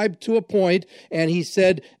described to a point, and he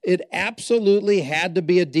said it absolutely had to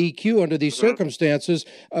be a DQ under these circumstances.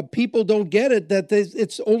 People don't get it, that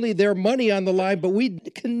it's only their money on the line, but we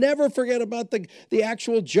can never forget about the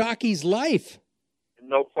actual jockey's life.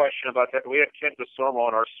 No question about that. We had Ken DeSormo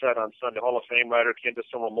on our set on Sunday, Hall of Fame rider, Ken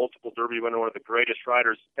DeSormo, multiple Derby winner, one of the greatest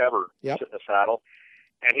riders ever sit in the saddle.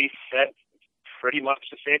 And he said pretty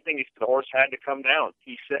much the same thing. He said the horse had to come down.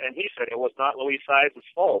 He said it was not Luis Saez's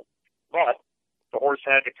fault, but the horse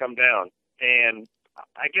had to come down. And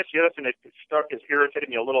I guess the other thing that is irritating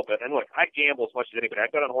me a little bit, and look, I gamble as much as anybody.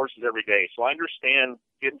 I bet on horses every day, so I understand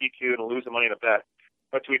getting DQ'd and losing money in a bet.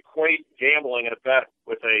 But to equate gambling in a bet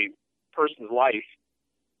with a person's life,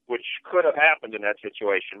 which could have happened in that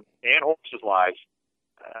situation, and horses' lives,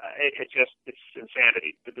 it's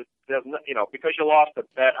insanity. Because you lost a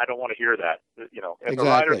bet, I don't want to hear that. If the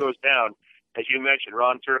rider goes down, as you mentioned,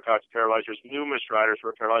 Ron Turcotte's paralyzed. There's numerous riders who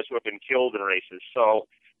are paralyzed who have been killed in races. So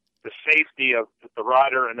the safety of the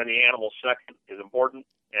rider and then the animal second is important.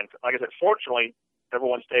 And like I said, fortunately,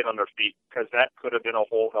 everyone stayed on their feet because that could have been a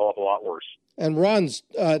whole hell of a lot worse. And Ron's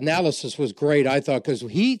analysis was great, I thought, because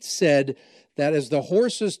he said that as the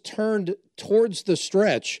horses turned towards the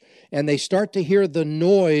stretch and they start to hear the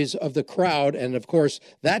noise of the crowd, and of course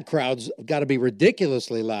that crowd's got to be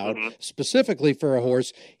ridiculously loud, specifically for a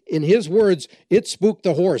horse, in his words, it spooked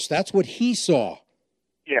the horse. That's what he saw.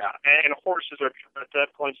 Yeah, and horses are at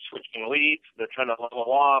that point switching leads. They're trying to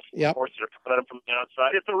level off. Horses are coming at them from the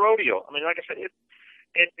outside. It's a rodeo. I mean, like I said,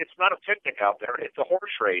 it's not a picnic out there. It's a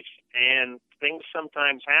horse race, and things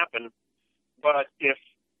sometimes happen. But if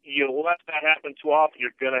you let that happen too often,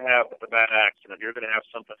 you're going to have a bad accident. You're going to have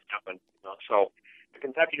something happen. So the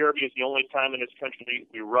Kentucky Derby is the only time in this country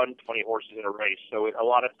we run 20 horses in a race. So a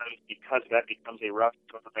lot of times, because that becomes a rough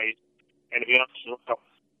race, and to be honest, who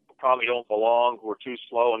probably don't belong, who are too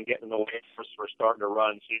slow and getting in the way for starting to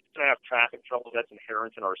run. So you're going to have traffic trouble. That's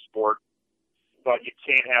inherent in our sport. But you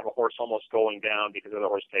can't have a horse almost going down because the other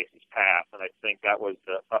horse takes his path. And I think that was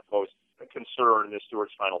the utmost concern in this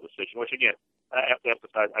Stewart's final decision, which, again, I have to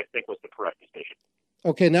emphasize, I think was the correct decision.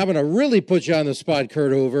 Okay, now I'm going to really put you on the spot,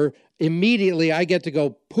 Kurt Hoover. Immediately, I get to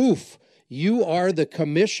go, poof, you are the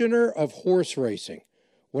commissioner of horse racing.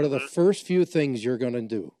 What are the first few things you're going to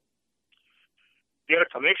do? Get a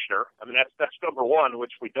commissioner. I mean, that's number one,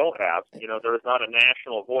 which we don't have. There is not a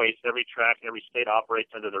national voice. Every track, every state operates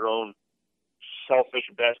under their own selfish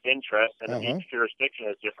best interest, and each jurisdiction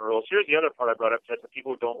has different rules. Here's the other part I brought up, that the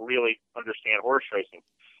people who don't really understand horse racing.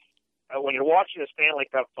 When you're watching the Stanley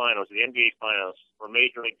Cup Finals, the NBA Finals, or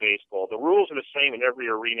Major League Baseball, the rules are the same in every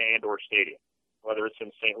arena and/or stadium, whether it's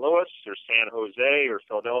in St. Louis or San Jose or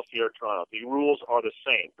Philadelphia or Toronto. The rules are the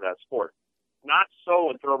same for that sport. Not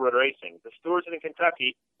so in thoroughbred racing. The stewards in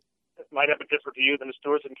Kentucky might have a different view than the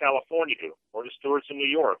stewards in California do, or the stewards in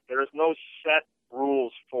New York. There is no set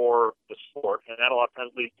rules for the sport, and that a lot of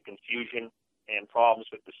times leads to confusion and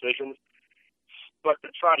problems with decisions. But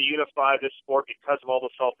to try to unify this sport because of all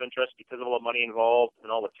the self-interest, because of all the money involved,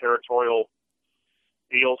 and all the territorial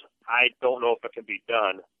deals, I don't know if it can be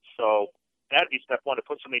done. So that'd be step one, to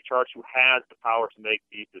put somebody in charge who has the power to make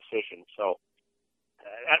these decisions. So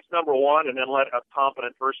that's number one, and then let a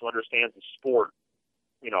competent person who understands the sport,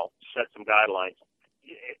 set some guidelines.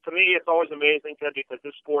 To me, it's always amazing, Ted, because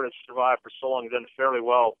this sport has survived for so long and done fairly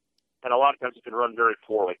well, and a lot of times it's been run very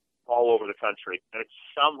poorly all over the country. And it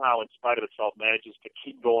somehow, in spite of itself, manages to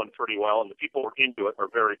keep going pretty well, and the people who are into it are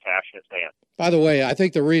very passionate fans. By the way, I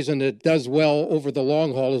think the reason it does well over the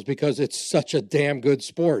long haul is because it's such a damn good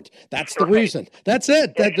sport. That's the reason. That's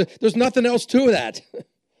it. There's nothing else to that.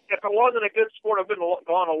 If it wasn't a good sport, I've been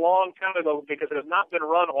gone a long time ago, because it has not been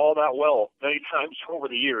run all that well many times over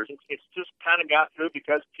the years. It's just kind of got through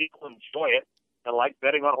because people enjoy it and like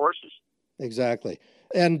betting on horses. Exactly.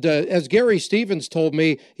 And as Gary Stevens told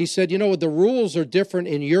me, he said, the rules are different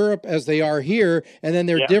in Europe as they are here, and then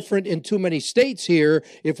they're different in too many states here.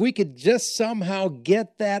 If we could just somehow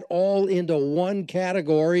get that all into one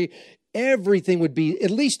category, everything would be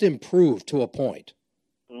at least improved to a point.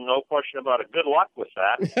 No question about it. Good luck with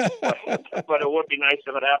that. But it would be nice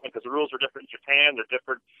if it happened, because the rules are different in Japan, they're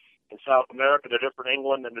different in South America, they're different in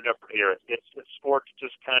England, and they're different here. It's sport that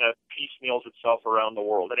just kind of piecemeals itself around the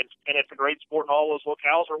world. And it's a great sport in all those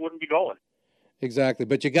locales, or it wouldn't be going. Exactly.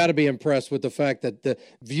 But you got to be impressed with the fact that the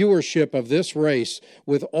viewership of this race,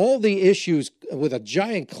 with all the issues, with a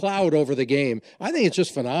giant cloud over the game, I think it's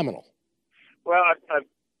just phenomenal. Well, I've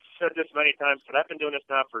said this many times, but I've been doing this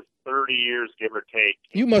now for 30 years, give or take.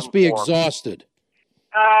 You must be exhausted.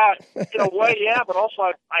 In a way, yeah, but also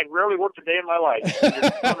I rarely worked a day in my life.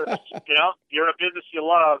 You're in a business you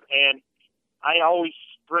love, and I always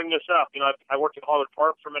bring this up. I worked at Hollywood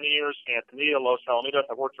Park for many years, Santa Anita, Los Alamitos.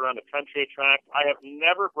 I've worked around the country track. I have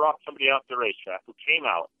never brought somebody out to the racetrack who came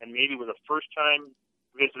out and maybe was a first-time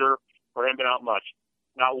visitor or hadn't been out much.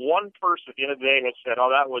 Not one person at the end of the day has said,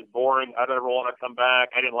 "Oh, that was boring. I don't ever want to come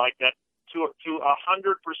back. I didn't like that." To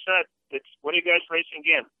 100%, it's, "When are you guys racing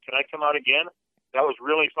again? Can I come out again? That was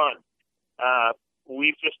really fun."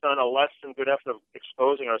 We've just done a less than good effort of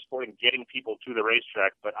exposing our sport and getting people to the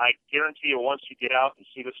racetrack. But I guarantee you, once you get out and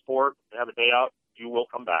see the sport and have a day out, you will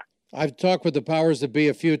come back. I've talked with the powers that be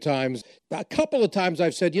a few times. A couple of times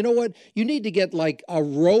I've said, you know what? You need to get like a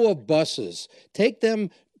row of buses. Take them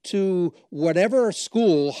to whatever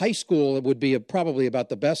school, high school, it would be probably about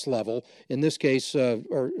the best level, in this case,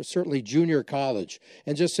 or certainly junior college,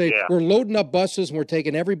 and just say, we're loading up buses and we're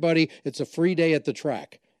taking everybody. It's a free day at the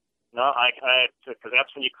track. No, because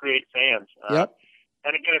that's when you create fans. Yep.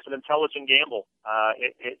 And again, it's an intelligent gamble.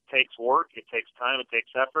 It takes work, it takes time, it takes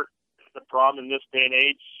effort. The problem in this day and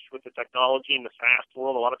age with the technology and the fast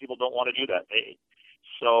world, a lot of people don't want to do that.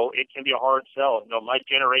 So it can be a hard sell. My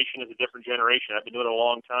generation is a different generation. I've been doing it a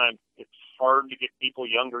long time. It's hard to get people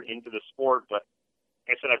younger into the sport, but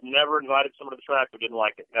like I said, I've never invited someone to the track who didn't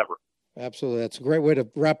like it, never. Absolutely. That's a great way to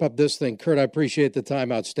wrap up this thing. Kurt, I appreciate the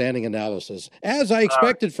time. Outstanding analysis, as I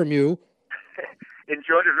expected from you.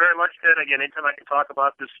 Enjoyed it very much, Ted. Again, anytime I can talk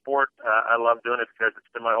about this sport, I love doing it because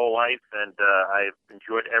it's been my whole life, and I've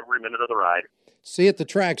enjoyed every minute of the ride. See you at the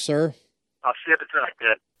track, sir. I'll see you at the track,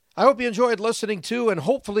 Ted. I hope you enjoyed listening to and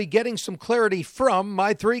hopefully getting some clarity from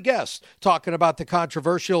my three guests talking about the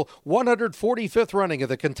controversial 145th running of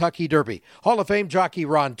the Kentucky Derby. Hall of Fame jockey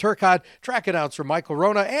Ron Turcotte, track announcer Michael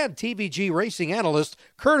Rona, and TVG racing analyst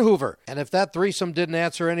Kurt Hoover. And if that threesome didn't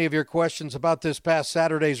answer any of your questions about this past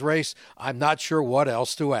Saturday's race, I'm not sure what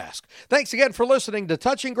else to ask. Thanks again for listening to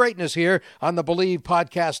Touching Greatness here on the Believe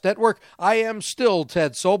Podcast Network. I am still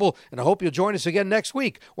Ted Sobel, and I hope you'll join us again next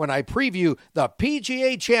week when I preview the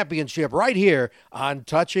PGA Championship right here on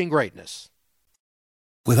Touching Greatness.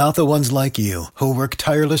 Without the ones like you, who work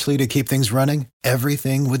tirelessly to keep things running,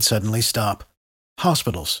 everything would suddenly stop.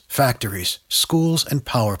 Hospitals, factories, schools, and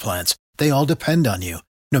power plants, they all depend on you.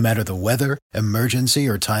 No matter the weather, emergency,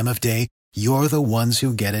 or time of day, you're the ones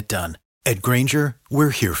who get it done. At Grainger, we're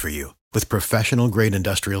here for you with professional-grade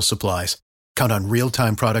industrial supplies. Count on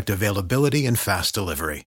real-time product availability and fast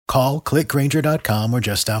delivery. Call, click Grainger.com, or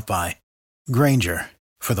just stop by. Grainger,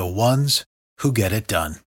 for the ones who get it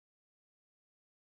done.